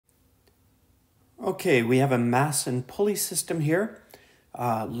Okay, we have a mass and pulley system here.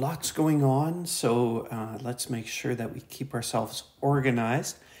 Lots going on, so let's make sure that we keep ourselves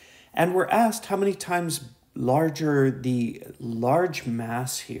organized. And we're asked how many times larger the large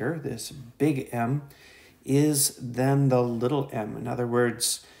mass here, this big M, is than the little m. In other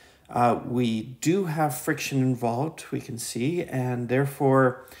words, we do have friction involved, we can see, and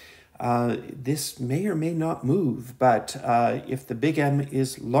therefore this may or may not move, but if the big M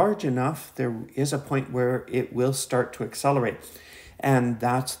is large enough, there is a point where it will start to accelerate. And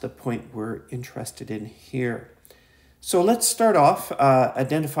that's the point we're interested in here. So let's start off,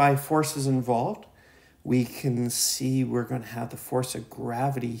 identify forces involved. We can see we're going to have the force of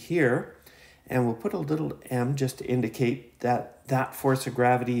gravity here, and we'll put a little m just to indicate that that force of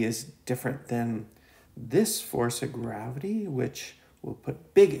gravity is different than this force of gravity, which we'll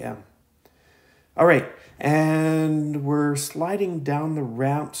put big M. All right, and we're sliding down the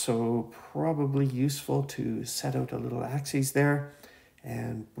ramp, so probably useful to set out a little axis there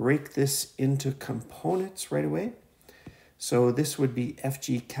and break this into components right away. So this would be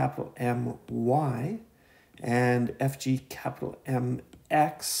Fg capital M Y and Fg capital M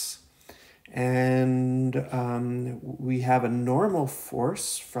X. And we have a normal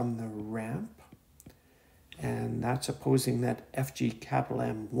force from the ramp, and that's opposing that Fg capital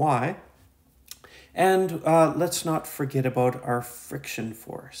M Y. And let's not forget about our friction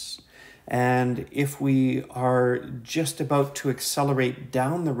force. And if we are just about to accelerate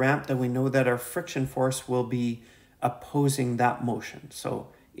down the ramp, then we know that our friction force will be opposing that motion. So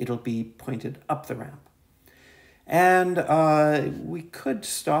it'll be pointed up the ramp. And we could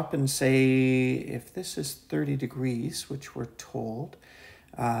stop and say, if this is 30 degrees, which we're told,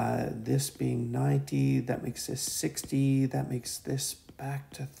 this being 90, that makes this 60, that makes this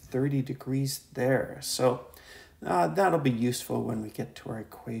back to 30 degrees there. So that'll be useful when we get to our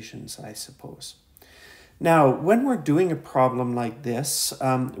equations, I suppose. Now, when we're doing a problem like this,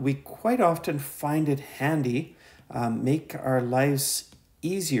 we quite often find it handy, make our lives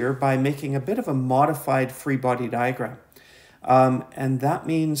easier by making a bit of a modified free body diagram. And that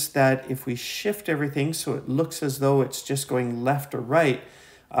means that if we shift everything so it looks as though it's just going left or right,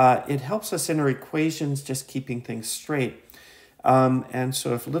 it helps us in our equations just keeping things straight. And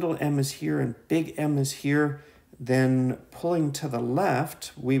so if little m is here and big M is here, then pulling to the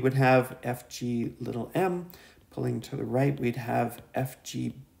left, we would have Fg little m. Pulling to the right, we'd have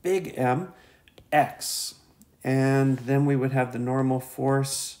Fg big M X. And then we would have the normal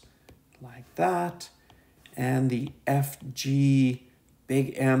force like that, and the Fg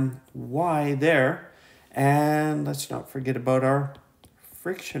big M Y there. And let's not forget about our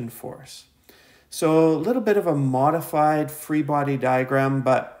friction force. So a little bit of a modified free body diagram,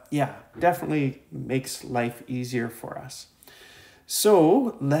 but yeah, definitely makes life easier for us.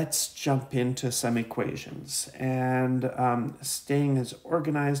 So let's jump into some equations, and staying as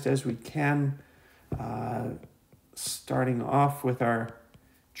organized as we can, starting off with our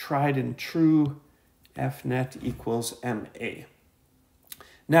tried and true F net equals MA.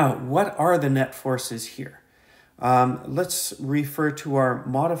 Now, what are the net forces here? Let's refer to our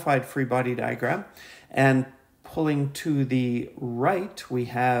modified free body diagram, and pulling to the right, we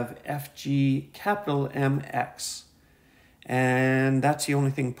have Fg capital MX. And that's the only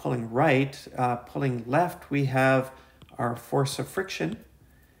thing pulling right. Pulling left, we have our force of friction,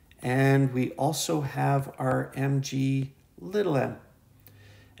 and we also have our mg little m.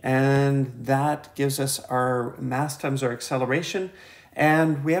 And that gives us our mass times our acceleration.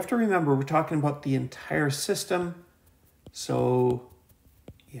 And we have to remember, we're talking about the entire system. So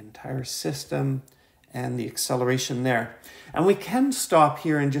the entire system and the acceleration there. And we can stop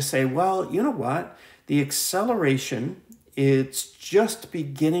here and just say, well, you know what? The acceleration, it's just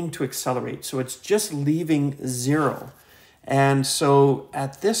beginning to accelerate. So it's just leaving zero. And so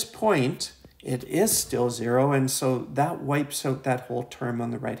at this point, it is still zero. And so that wipes out that whole term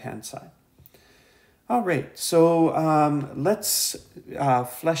on the right-hand side. All right, so let's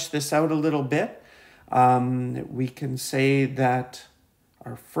flesh this out a little bit. We can say that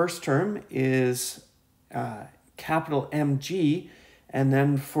our first term is capital MG, and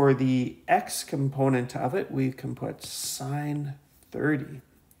then for the x component of it, we can put sine 30.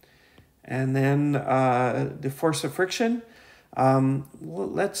 And then the force of friction, well,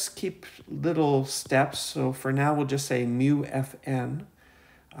 let's keep little steps. So for now, we'll just say mu Fn.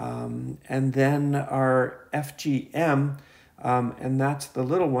 And then our FGM, and that's the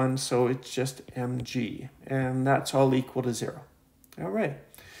little one, so it's just mg, and that's all equal to 0. All right,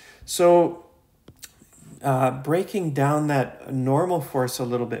 so breaking down that normal force a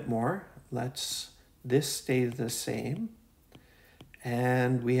little bit more, let's this stay the same,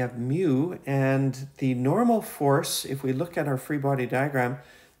 and we have mu, and the normal force, if we look at our free body diagram,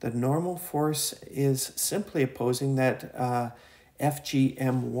 the normal force is simply opposing that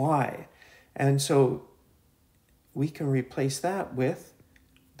FGMY. And so we can replace that with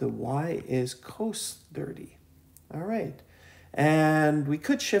the y is cos 30. All right. And we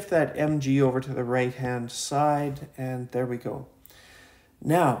could shift that mg over to the right-hand side, and there we go.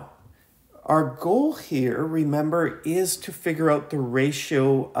 Now, our goal here, remember, is to figure out the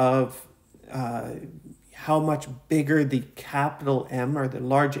ratio of how much bigger the capital M or the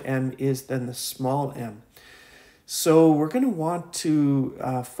large M is than the small m. So we're going to want to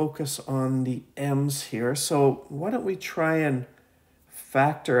focus on the m's here. So why don't we try and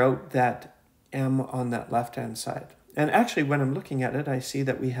factor out that m on that left-hand side. And actually, when I'm looking at it, I see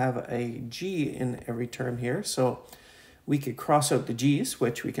that we have a g in every term here. So we could cross out the g's,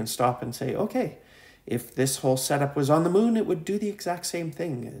 which we can stop and say, okay, if this whole setup was on the moon, it would do the exact same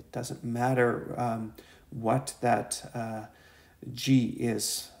thing. It doesn't matter what that g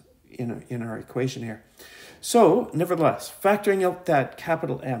is in our equation here. So nevertheless, factoring out that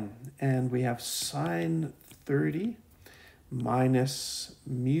capital M, and we have sine 30 minus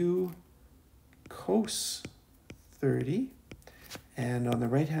mu cos 30. And on the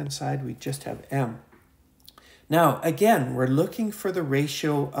right-hand side, we just have m. Now, again, we're looking for the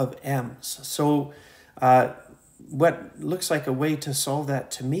ratio of m's. So what looks like a way to solve that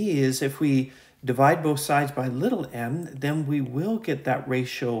to me is if we divide both sides by little m, then we will get that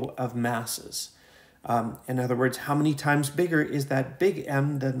ratio of masses. In other words, how many times bigger is that big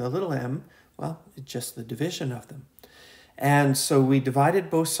M than the little m? Well, it's just the division of them. And so we divided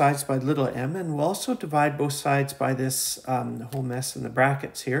both sides by little m, and we'll also divide both sides by this whole mess in the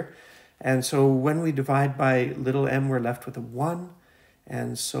brackets here. And so when we divide by little m, we're left with a 1.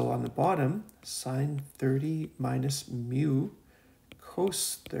 And so on the bottom, sine 30 minus mu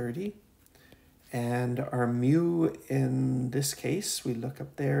cos 30. And our mu in this case, we look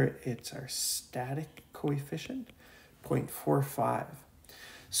up there, it's our static coefficient, 0.45.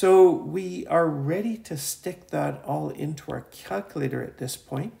 So we are ready to stick that all into our calculator at this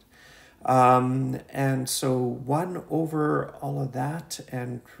point. And so 1 over all of that,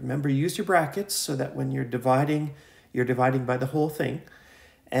 and remember, use your brackets so that when you're dividing by the whole thing.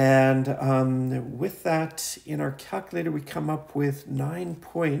 And with that in our calculator, we come up with 9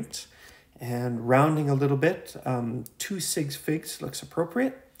 point, and rounding a little bit, 2 sig figs looks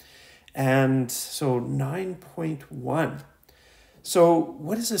appropriate. And so 9.1. So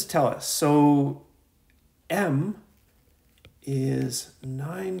what does this tell us? So M is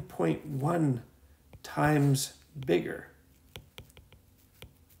 9.1 times bigger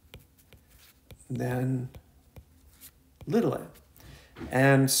than little m.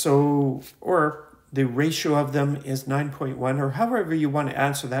 And so, or the ratio of them is 9.1, or however you want to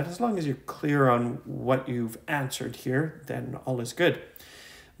answer that. As long as you're clear on what you've answered here, then all is good.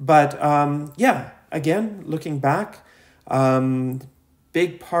 But yeah, again, looking back,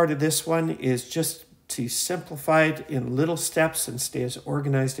 big part of this one is just to simplify it in little steps and stay as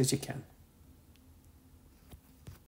organized as you can.